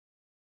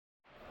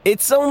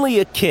It's only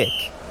a kick,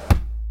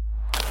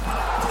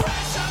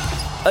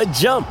 a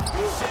jump,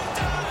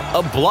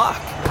 a block.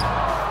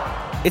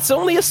 It's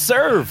only a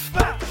serve.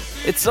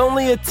 It's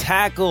only a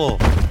tackle,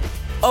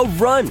 a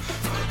run.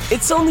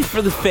 It's only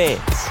for the fans.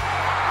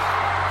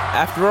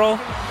 After all,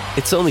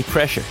 it's only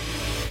pressure.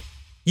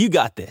 You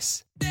got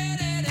this.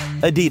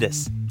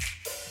 Adidas.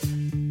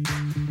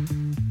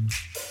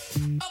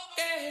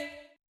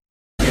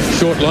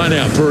 Short line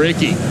out,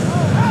 Parecki.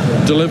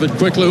 Delivered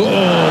quickly.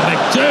 Oh,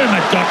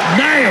 McDermott got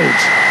nailed.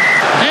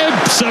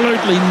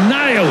 Absolutely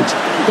nailed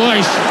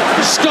by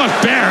Scott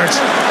Barrett.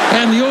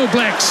 And the All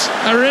Blacks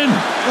are in.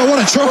 Oh,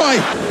 what a try.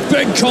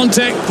 Big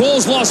contact.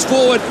 Ball's lost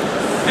forward.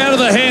 Out of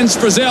the hands.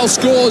 Brazil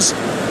scores.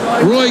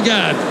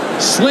 Roygard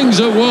slings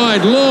it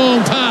wide.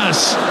 Long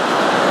pass.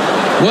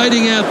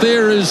 Waiting out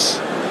there is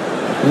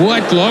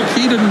Whitelock.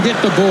 He didn't get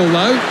the ball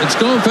though. It's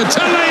gone for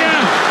Talia.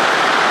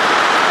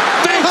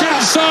 Back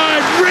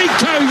inside.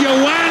 Rieko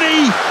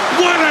Ioane.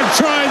 What a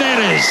try that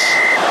is.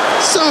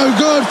 So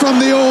good from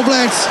the All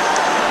Blacks.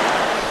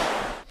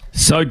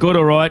 So good,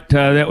 all right.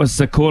 That was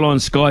the call on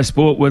Sky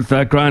Sport with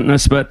Grant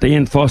Nisbett. The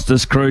Ian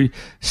Foster's crew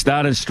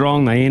started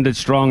strong, they ended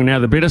strong, and now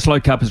the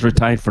Bledisloe Cup is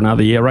retained for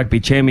another year. Rugby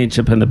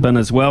Championship in the bin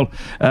as well.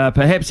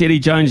 Perhaps Eddie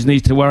Jones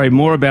needs to worry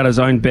more about his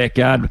own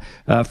backyard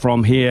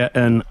from here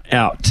in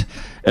out.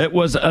 It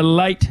was a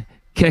late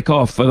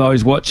kick-off for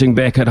those watching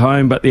back at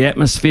home, but the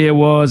atmosphere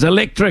was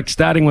electric,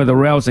 starting with a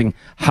rousing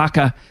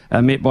haka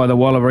met by the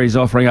Wallabies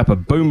offering up a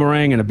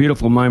boomerang and a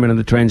beautiful moment in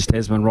the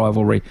Trans-Tasman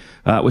rivalry.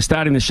 We're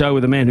starting the show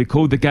with a man who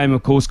called the game,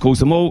 of course, calls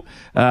them all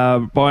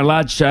by and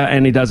large,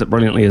 and he does it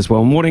brilliantly as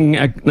well. Morning,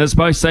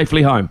 Nisbett,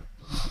 safely home.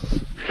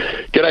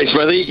 G'day,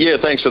 Smithy. Yeah,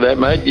 thanks for that,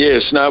 mate.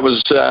 Yes, no, it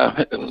was,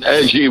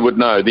 as you would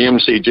know, the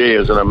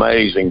MCG is an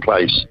amazing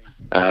place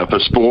for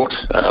sport.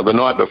 The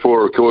night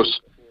before, of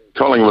course,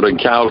 Collingwood and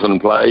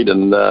Carlton played,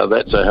 and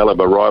that's a hell of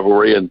a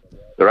rivalry, and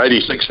there are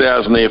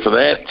 86,000 there for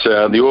that.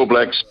 The All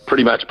Blacks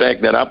pretty much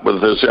backed that up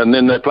with us, and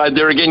then they played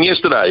there again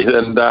yesterday.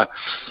 And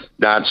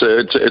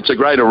it's a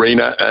great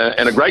arena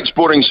and a great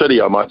sporting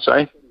city, I might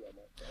say.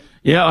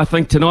 Yeah, I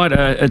think tonight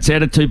it's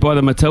added to by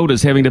the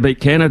Matildas having to beat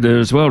Canada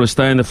as well to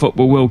stay in the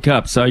Football World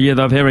Cup. So, yeah,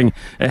 they're having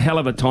a hell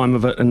of a time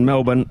of it in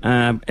Melbourne,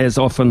 as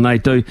often they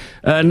do.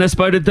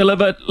 Nisbett, did it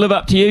live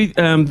up to you?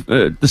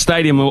 The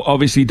stadium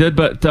obviously did,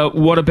 but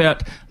what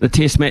about the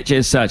test match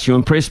as such? You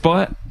impressed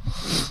by it?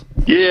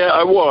 Yeah,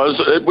 I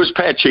was. It was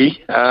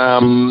patchy. There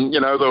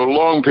were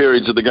long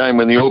periods of the game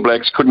when the All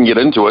Blacks couldn't get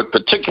into it,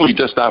 particularly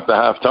just after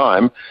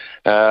half-time.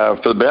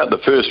 For about the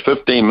first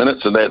 15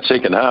 minutes of that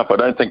second half, I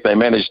don't think they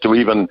managed to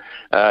even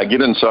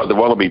get inside the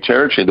Wallaby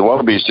territory. The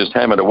Wallabies just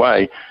hammered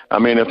away. I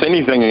mean, if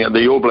anything,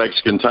 the All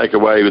Blacks can take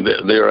away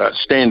their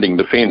outstanding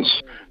defence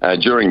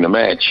during the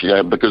match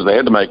because they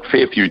had to make a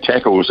fair few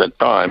tackles at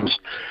times.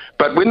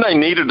 But when they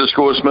needed to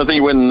score,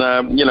 Smithy, when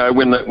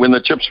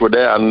the chips were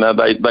down,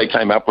 they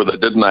came up with it,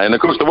 didn't they? And,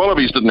 of course, the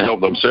Wallabies didn't help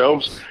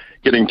themselves,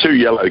 getting 2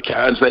 yellow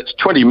cards. That's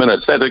 20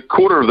 minutes. That's a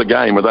quarter of the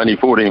game with only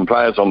 14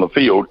 players on the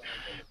field,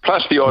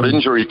 plus the odd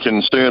injury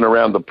concern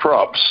around the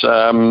props.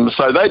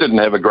 So they didn't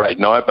have a great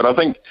night, but I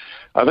think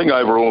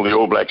overall the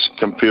All Blacks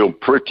can feel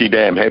pretty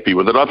damn happy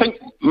with it. I think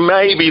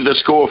maybe the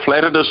score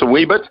flattered us a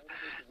wee bit,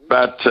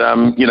 but,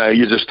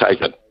 you just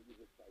take it.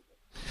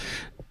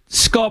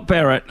 Scott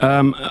Barrett,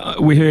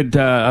 we heard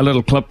a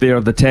little clip there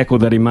of the tackle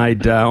that he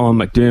made on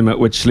McDermott,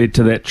 which led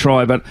to that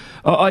try. But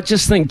I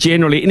just think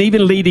generally, and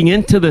even leading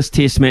into this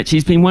Test match,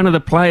 he's been one of the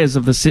players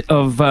of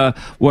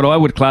what I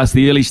would class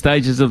the early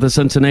stages of this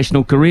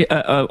international career,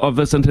 of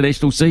this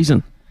international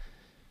season.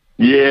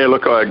 Yeah,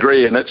 look, I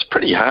agree, and it's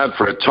pretty hard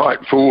for a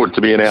tight forward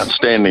to be an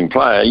outstanding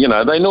player.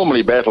 They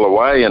normally battle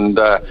away and,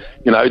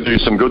 do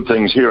some good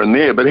things here and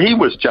there, but he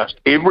was just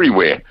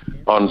everywhere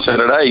on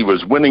Saturday. He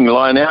was winning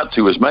line-outs,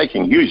 he was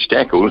making huge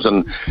tackles,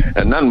 and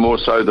none more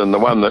so than the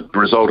one that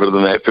resulted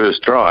in that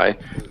first try,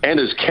 and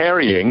his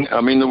carrying. I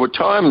mean, there were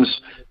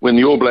times when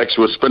the All Blacks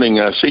were spinning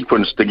a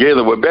sequence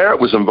together where Barrett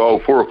was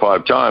involved 4 or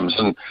 5 times,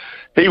 and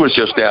he was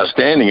just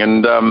outstanding.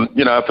 And,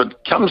 if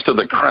it comes to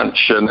the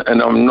crunch, and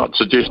I'm not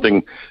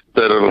suggesting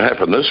that it'll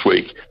happen this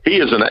week, he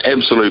is an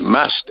absolute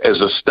must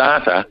as a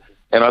starter,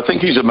 and I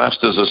think he's a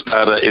must as a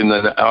starter in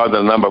either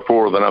the number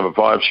 4 or the number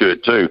 5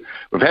 shirt too.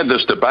 We've had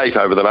this debate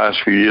over the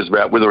last few years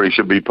about whether he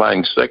should be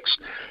playing 6.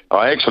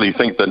 I actually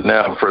think that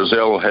now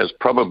Frizzell has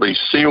probably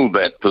sealed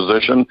that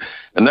position,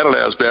 and that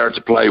allows Barrett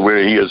to play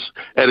where he is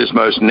at his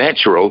most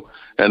natural,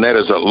 and that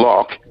is at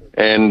lock.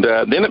 And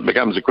then it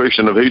becomes a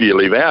question of who do you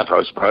leave out,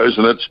 I suppose.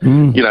 And it's,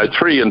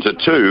 3 into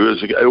 2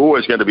 is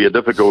always going to be a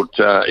difficult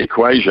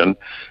equation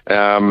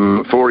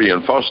for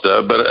Ian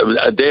Foster, but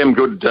a damn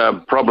good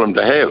problem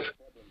to have.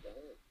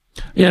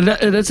 Yeah,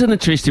 that's an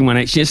interesting one,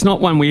 actually. It's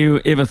not one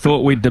we ever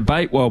thought we'd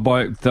debate while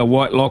both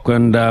Whitelock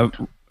and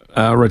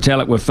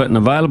Retallick were fit and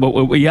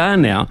available. We are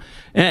now.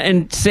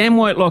 And Sam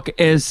Whitelock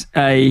as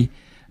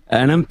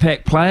an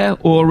impact player,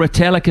 or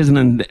Retallick as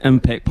an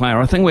impact player?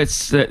 I think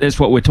that's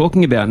what we're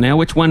talking about now.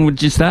 Which one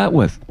would you start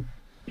with?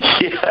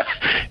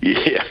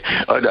 Yeah,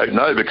 I don't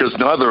know, because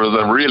neither of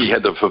them really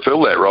had to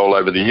fulfil that role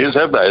over the years,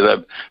 have they?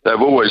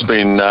 They've always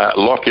been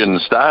lock-in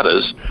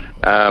starters.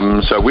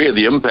 So where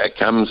the impact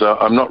comes,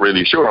 I'm not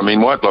really sure. I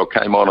mean, Whitelock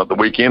came on at the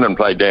weekend and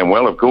played damn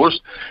well, of course,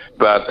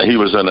 but he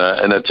was in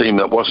a team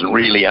that wasn't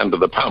really under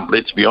the pump,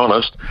 let's be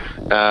honest.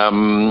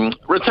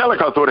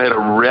 Retallick, I thought, had a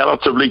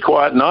relatively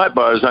quiet night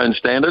by his own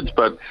standards,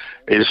 but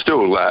is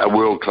still a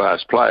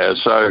world-class player.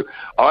 So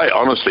I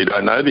honestly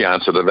don't know the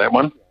answer to that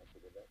one.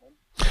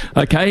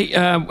 Okay,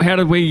 how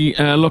did we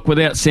look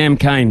without Sam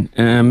Cane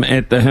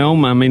at the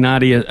helm? I mean,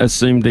 Artie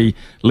assumed the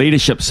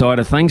leadership side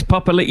of things.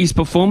 Papali'i's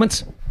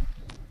performance?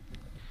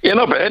 Yeah,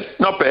 not bad.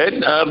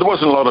 There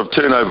wasn't a lot of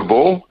turnover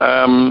ball.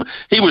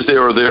 He was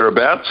there or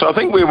thereabouts. So I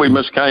think where we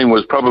missed Cane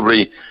was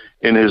probably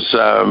in his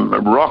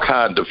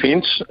rock-hard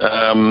defence.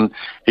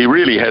 He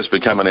really has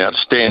become an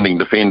outstanding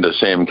defender,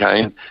 Sam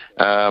Cane.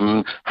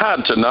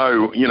 Hard to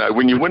know,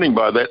 when you're winning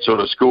by that sort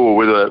of score,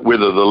 whether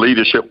the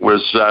leadership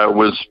was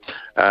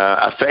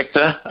a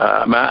factor.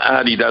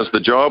 Artie does the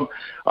job.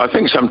 I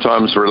think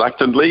sometimes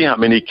reluctantly. I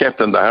mean, he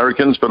captained the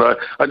Hurricanes, but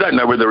I don't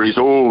know whether he's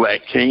all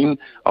that keen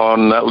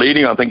on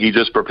leading. I think he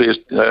just prepares,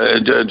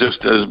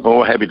 just is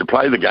more happy to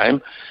play the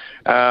game.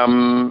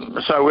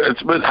 So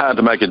it's a bit hard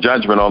to make a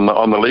judgment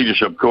on the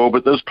leadership call,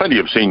 but there's plenty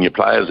of senior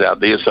players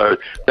out there, so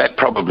that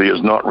probably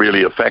is not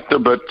really a factor.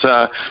 But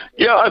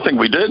yeah, I think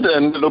we did,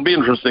 and it'll be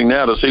interesting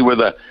now to see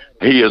whether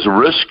he is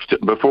risked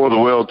before the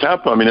World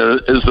Cup. I mean,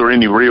 is there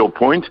any real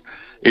point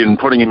in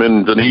putting him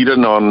in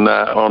Dunedin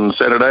on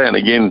Saturday, and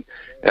again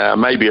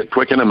maybe at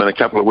Twickenham in a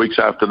couple of weeks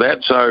after that?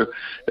 So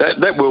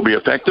that will be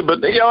a factor. But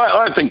yeah,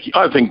 I think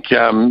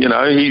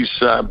he's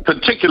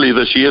particularly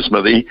this year,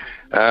 Smithy.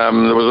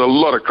 There was a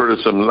lot of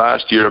criticism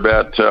last year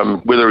about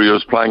whether he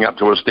was playing up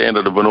to a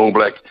standard of an All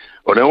Black,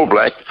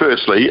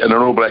 firstly, and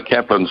an All Black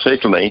captain,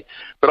 secondly.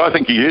 But I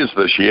think he is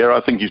this year.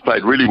 I think he's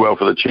played really well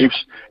for the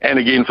Chiefs and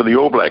again for the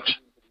All Blacks.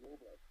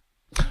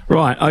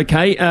 Right,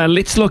 okay.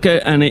 Let's look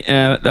at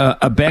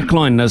a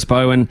backline,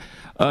 Nisbo,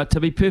 and to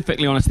be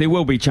perfectly honest, there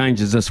will be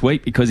changes this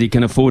week because he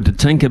can afford to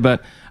tinker,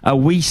 but are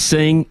we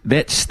seeing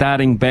that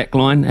starting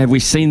backline? Have we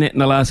seen that in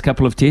the last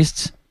couple of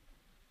tests?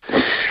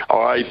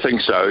 I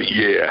think so,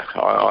 yeah.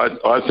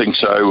 I think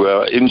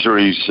so.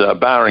 Injuries,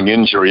 barring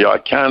injury, I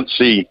can't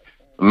see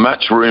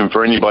much room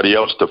for anybody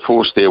else to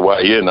force their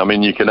way in. I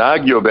mean, you can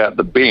argue about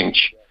the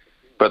bench,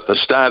 but the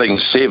starting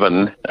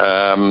seven,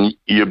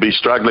 you'd be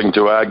struggling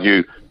to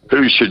argue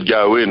who should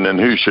go in and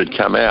who should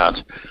come out.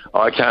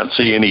 I can't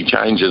see any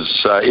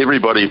changes.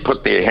 Everybody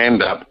put their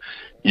hand up.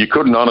 You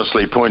couldn't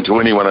honestly point to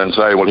anyone and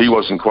say, well, he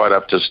wasn't quite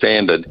up to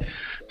standard.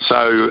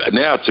 So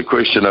now it's a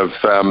question of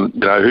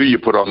who you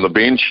put on the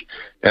bench.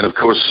 And, of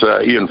course,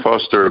 Ian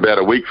Foster, about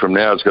a week from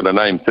now, is going to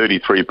name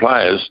 33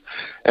 players.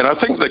 And I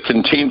think the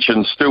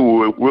contention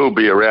still will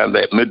be around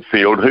that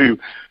midfield.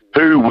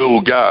 Who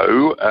will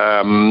go?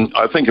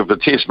 I think if the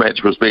test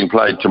match was being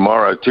played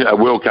tomorrow, a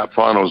World Cup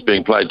final was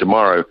being played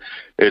tomorrow,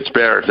 it's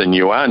Barrett and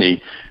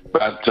Ioane.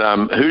 But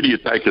who do you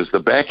take as the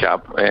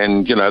backup?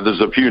 And,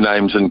 there's a few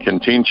names in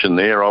contention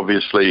there.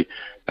 Obviously,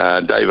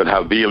 David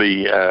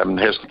Havili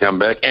has to come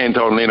back.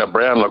 Anton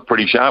Leonard-Brown looked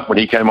pretty sharp when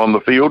he came on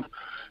the field.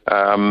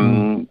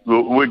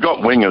 We've got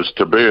wingers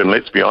to burn,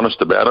 let's be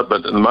honest about it.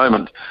 But at the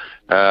moment,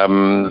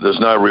 there's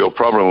no real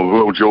problem with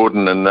Will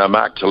Jordan and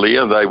Mark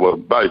Talia. They were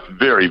both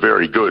very,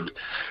 very good.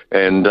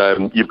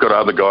 And you've got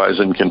other guys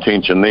in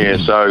contention there.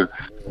 So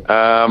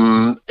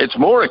it's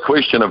more a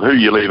question of who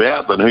you leave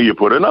out than who you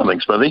put in, I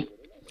think, Smithy.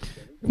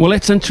 Well,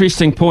 that's an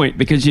interesting point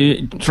because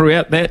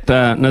throughout that,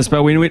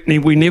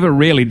 Nisbett, we never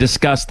really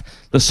discussed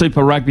the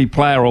Super Rugby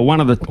player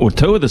or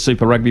two of the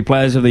Super Rugby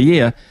players of the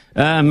year,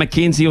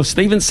 Mackenzie or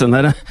Stevenson.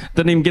 They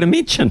didn't even get a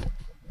mention.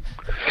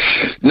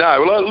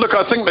 No, well, look,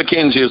 I think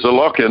Mackenzie is a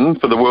lock-in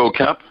for the World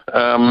Cup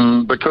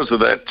because of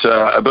that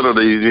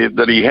ability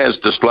that he has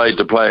displayed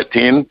to play at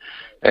 10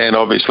 and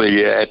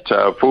obviously at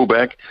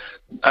fullback.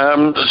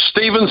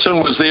 Stevenson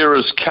was there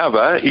as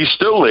cover. He's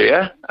still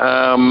there.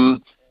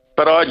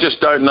 But I just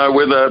don't know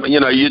whether,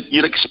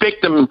 you'd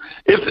expect him,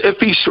 if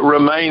he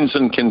remains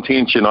in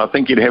contention, I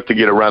think he'd have to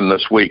get a run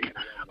this week,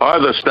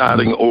 either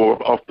starting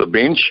or off the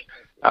bench.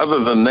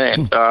 Other than that,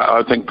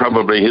 I think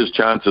probably his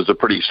chances are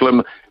pretty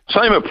slim.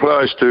 Same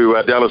applies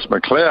to Dallas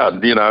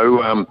McLeod.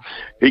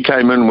 He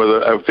came in with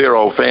a fair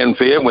old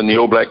fanfare when the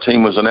All Black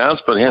team was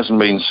announced, but hasn't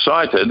been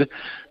cited.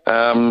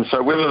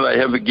 So whether they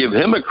have to give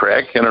him a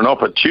crack and an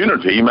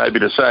opportunity maybe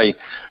to say,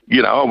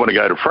 I want to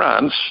go to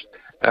France,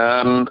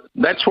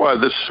 that's why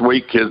this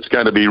week it's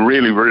going to be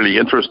really, really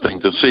interesting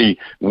to see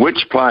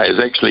which players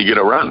actually get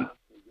a run.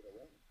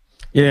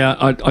 Yeah,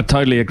 I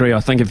totally agree. I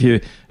think if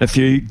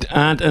you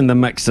aren't in the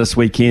mix this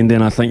weekend,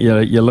 then I think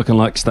you're looking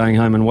like staying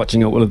home and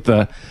watching it with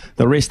the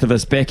rest of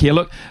us back here.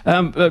 Look,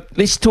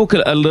 let's talk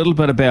a little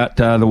bit about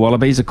the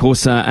Wallabies. Of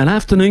course, an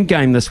afternoon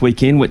game this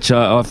weekend, which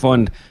I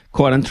find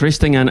quite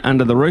interesting and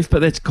under the roof,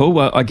 but that's cool.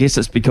 I guess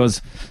it's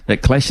because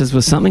it clashes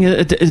with something.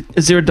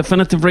 Is there a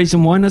definitive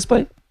reason why,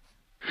 Nisbett?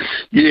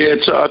 Yeah,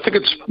 I think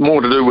it's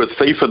more to do with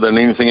FIFA than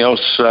anything else,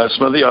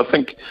 Smithy. I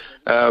think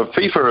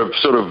FIFA have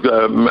sort of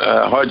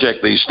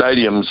hijacked these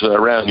stadiums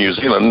around New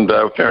Zealand,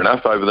 fair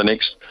enough, for the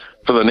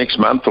next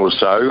month or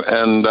so,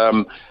 and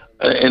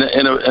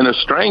in a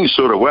strange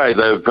sort of way,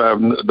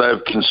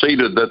 they've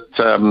conceded that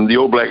the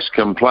All Blacks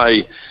can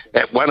play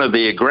at one of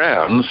their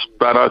grounds,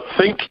 but I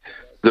think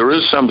there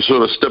is some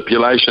sort of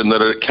stipulation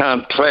that it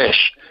can't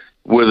clash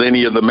with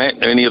any of the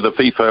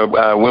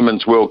FIFA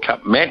Women's World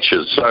Cup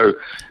matches. So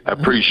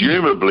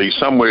presumably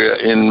somewhere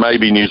in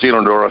maybe New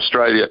Zealand or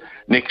Australia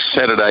next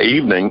Saturday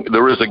evening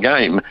there is a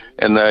game,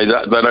 and they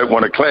don't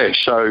want to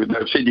clash. So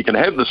they've said you can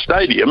have the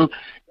stadium,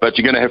 but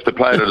you're going to have to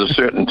play it at a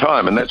certain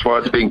time, and that's why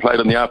it's being played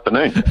in the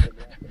afternoon.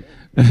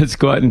 It's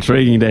quite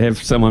intriguing to have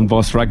someone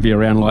boss rugby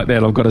around like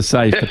that, I've got to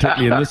say,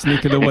 particularly in this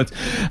neck of the woods.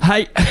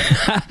 Hey,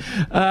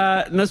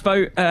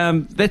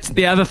 Nisbett, that's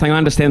the other thing. I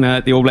understand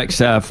that the All Blacks,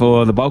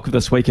 for the bulk of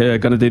this week, are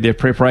going to do their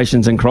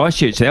preparations in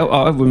Christchurch. I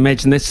would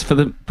imagine that's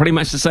for pretty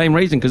much the same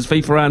reason, because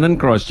FIFA aren't in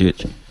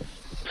Christchurch.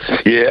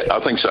 Yeah,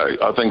 I think so.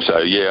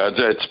 Yeah,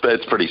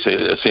 it's pretty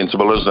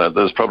sensible, isn't it?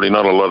 There's probably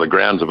not a lot of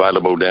grounds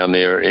available down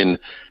there in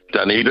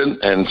Dunedin,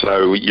 and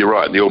so you're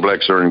right, the All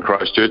Blacks are in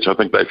Christchurch. I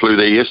think they flew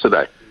there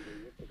yesterday.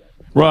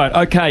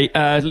 Right, okay,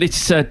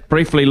 let's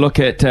briefly look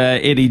at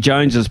Eddie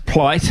Jones's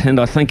plight, and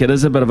I think it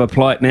is a bit of a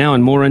plight now,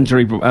 and more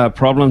injury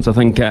problems. I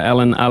think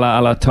Alan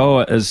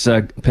Alatoa is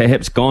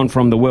perhaps gone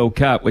from the World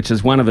Cup, which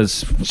is one of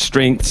his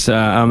strengths.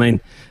 I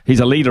mean,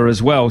 he's a leader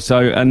as well, so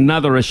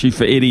another issue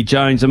for Eddie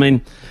Jones. I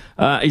mean,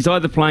 he's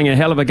either playing a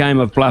hell of a game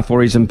of bluff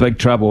or he's in big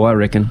trouble, I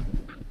reckon.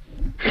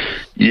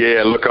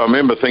 Yeah, look, I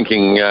remember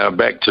thinking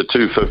back to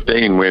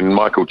 2015 when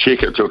Michael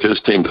Cheika took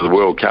his team to the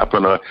World Cup,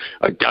 and I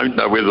don't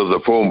know whether the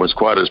form was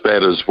quite as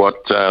bad as what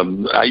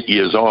 8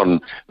 years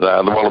on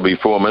the Wallaby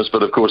form is,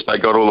 but of course they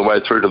got all the way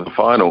through to the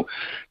final.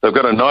 They've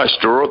got a nice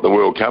draw at the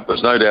World Cup,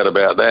 there's no doubt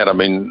about that. I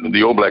mean,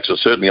 the All Blacks are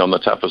certainly on the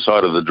tougher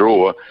side of the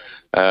draw.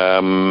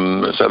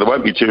 So there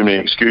won't be too many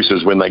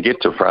excuses when they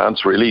get to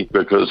France, really,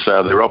 because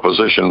their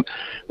opposition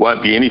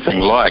won't be anything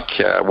like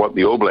what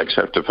the All Blacks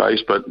have to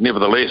face. But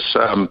nevertheless,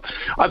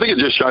 I think it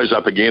just shows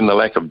up again the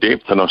lack of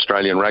depth in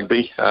Australian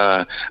rugby.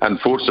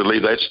 Unfortunately,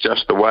 that's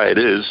just the way it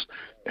is.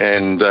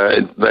 And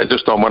they're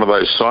just on one of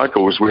those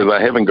cycles where they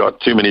haven't got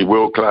too many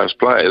world-class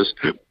players.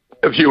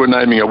 If you were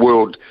naming a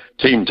world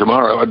team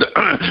tomorrow,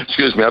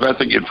 excuse me, I don't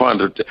think you'd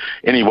find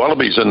any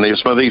Wallabies in there,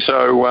 Smithy.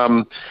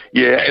 So,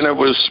 yeah, and it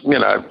was,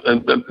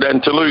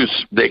 and to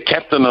lose their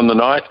captain in the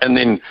night, and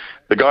then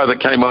the guy that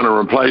came on and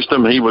replaced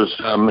him, he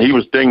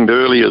was dinged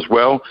early as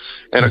well,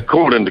 and it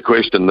called into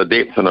question the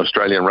depth in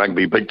Australian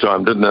rugby big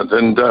time, didn't it?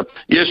 And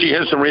yes, he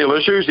has some real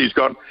issues. He's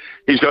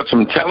got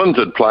some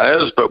talented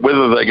players, but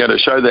whether they're going to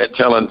show that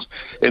talent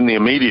in the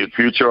immediate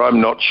future, I'm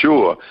not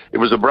sure. It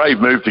was a brave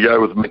move to go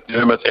with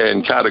McDermott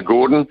and Carter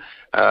Gordon.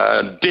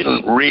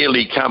 Didn't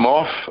really come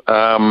off.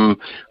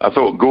 I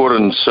thought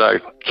Gordon's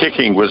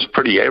kicking was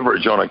pretty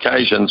average on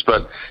occasions,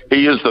 but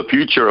he is the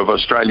future of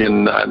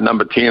Australian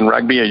number 10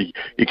 rugby.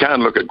 You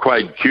can't look at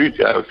Quade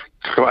Cooper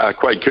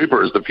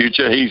as the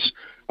future. He's,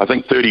 I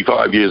think,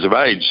 35 years of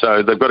age,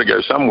 so they've got to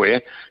go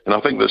somewhere, and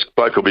I think this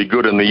bloke will be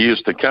good in the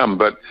years to come.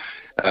 But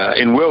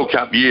in World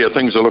Cup year,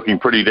 things are looking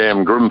pretty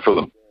damn grim for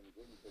them.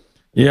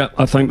 Yeah,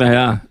 I think they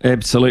are,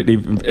 absolutely.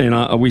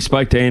 And we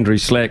spoke to Andrew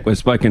Slack, we've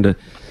spoken to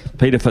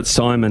Peter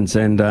Fitzsimons,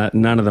 and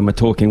none of them are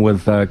talking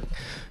with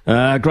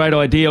great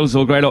ideals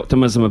or great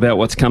optimism about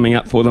what's coming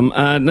up for them.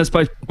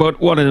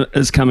 What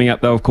is coming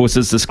up, though, of course,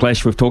 is this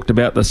clash we've talked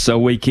about this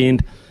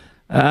weekend.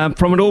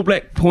 From an All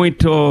Black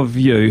point of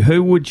view,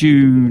 who would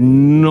you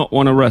not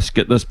want to risk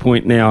at this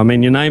point now? I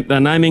mean, they're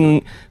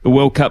naming the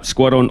World Cup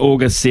squad on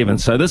August 7th,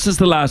 so this is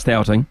the last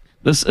outing.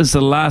 This is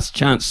the last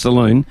chance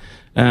saloon.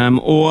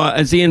 Or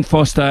is Ian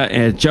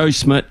Foster, Joe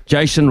Schmidt,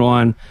 Jason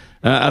Ryan,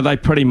 are they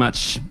pretty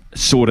much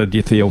sorted, do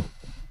you feel?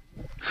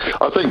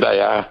 I think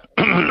they are.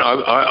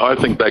 I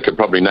think they could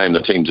probably name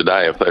the team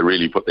today if they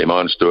really put their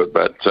minds to it,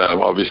 but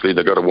obviously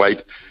they've got to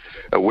wait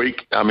a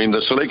week. I mean,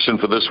 the selection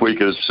for this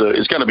week is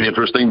going to be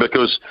interesting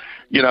because,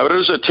 it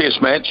is a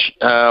test match.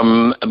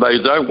 They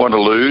don't want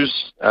to lose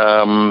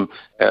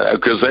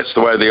because that's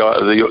the way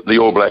the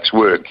All Blacks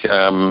work.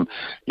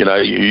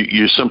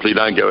 You simply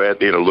don't go out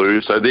there to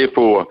lose. So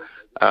therefore,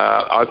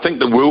 I think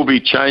there will be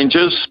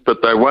changes,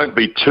 but they won't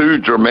be too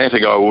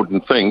dramatic, I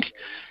wouldn't think.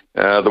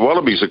 The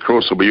Wallabies, of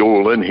course, will be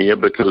all in here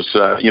because,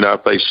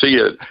 if they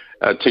see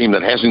a team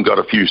that hasn't got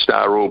a few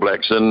star All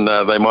Blacks in,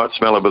 they might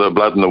smell a bit of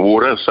blood in the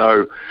water.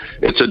 So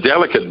it's a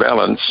delicate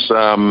balance.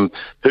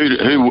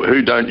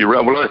 Who don't you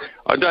run? Well,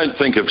 I don't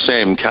think if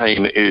Sam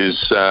Cane is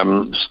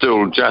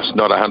still just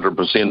not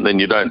 100%, then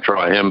you don't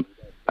try him.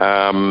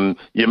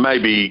 You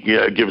maybe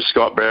give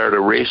Scott Barrett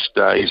a rest.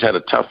 He's had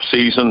a tough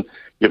season.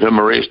 Give him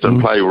a rest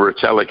and play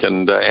Retallick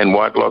and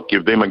Whitelock.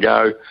 Give them a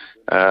go.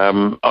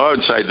 I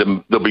would say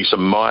there'll be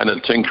some minor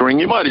tinkering.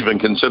 You might even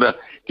consider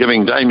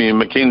giving Damien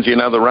McKenzie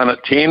another run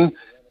at 10.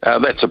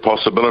 That's a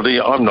possibility.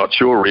 I'm not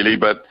sure really,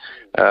 but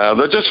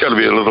they're just got to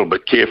be a little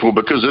bit careful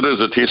because it is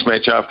a test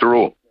match after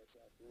all.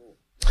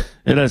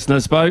 It is,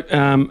 Nisbett,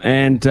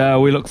 and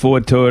we look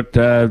forward to it,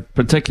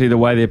 particularly the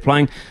way they're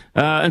playing.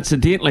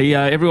 Incidentally,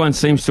 everyone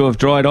seems to have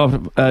dried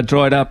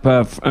up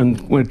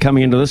and when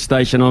coming into this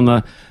station on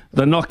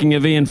the knocking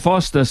of Ian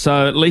Foster,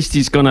 so at least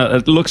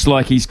it looks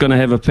like he's going to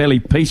have a fairly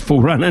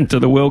peaceful run into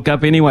the World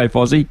Cup anyway,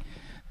 Fozzie.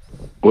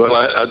 Well,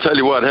 I tell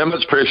you what, how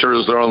much pressure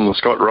is there on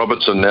Scott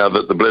Robertson now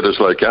that the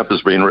Bledisloe Cup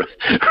has been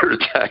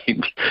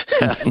retained?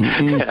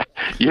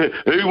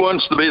 Who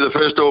wants to be the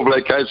first All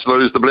Black coach to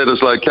lose the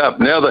Bledisloe Cup?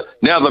 Now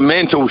the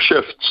mantle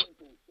shifts.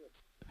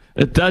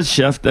 It does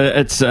shift. It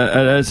is,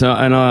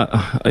 and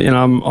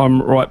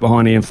I'm right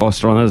behind Ian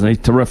Foster on this. He's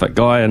a terrific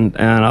guy, and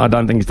I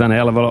don't think he's done a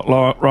hell of a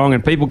lot wrong.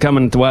 And people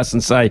coming to us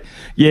and say,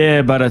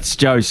 "Yeah, but it's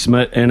Joe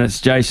Smith and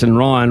it's Jason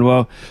Ryan."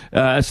 Well,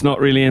 it's not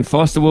really Ian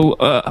Foster. Well,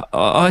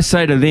 I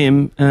say to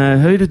them,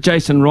 who did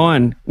Jason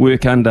Ryan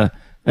work under?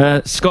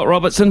 Scott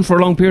Robertson for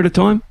a long period of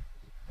time.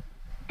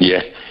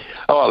 Yeah.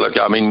 Oh, look,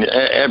 I mean,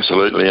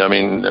 absolutely. I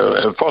mean,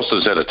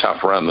 Foster's had a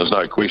tough run. There's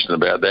no question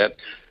about that.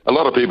 A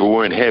lot of people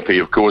weren't happy,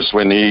 of course,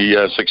 when he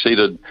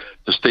succeeded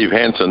to Steve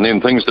Hansen. Then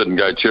things didn't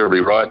go terribly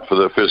right for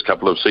the first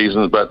couple of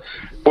seasons. But,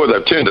 boy,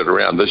 they've turned it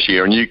around this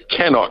year, and you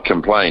cannot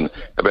complain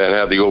about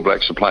how the All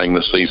Blacks are playing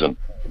this season.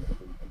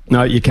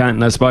 No, you can't,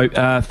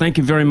 Nisbett. Thank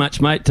you very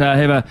much, mate.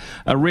 Have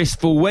a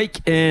restful week,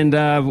 and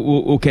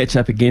we'll catch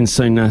up again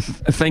soon.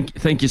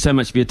 Thank you so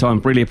much for your time.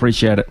 Really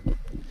appreciate it.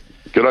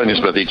 Good on you,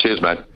 Smithy. Cheers, mate.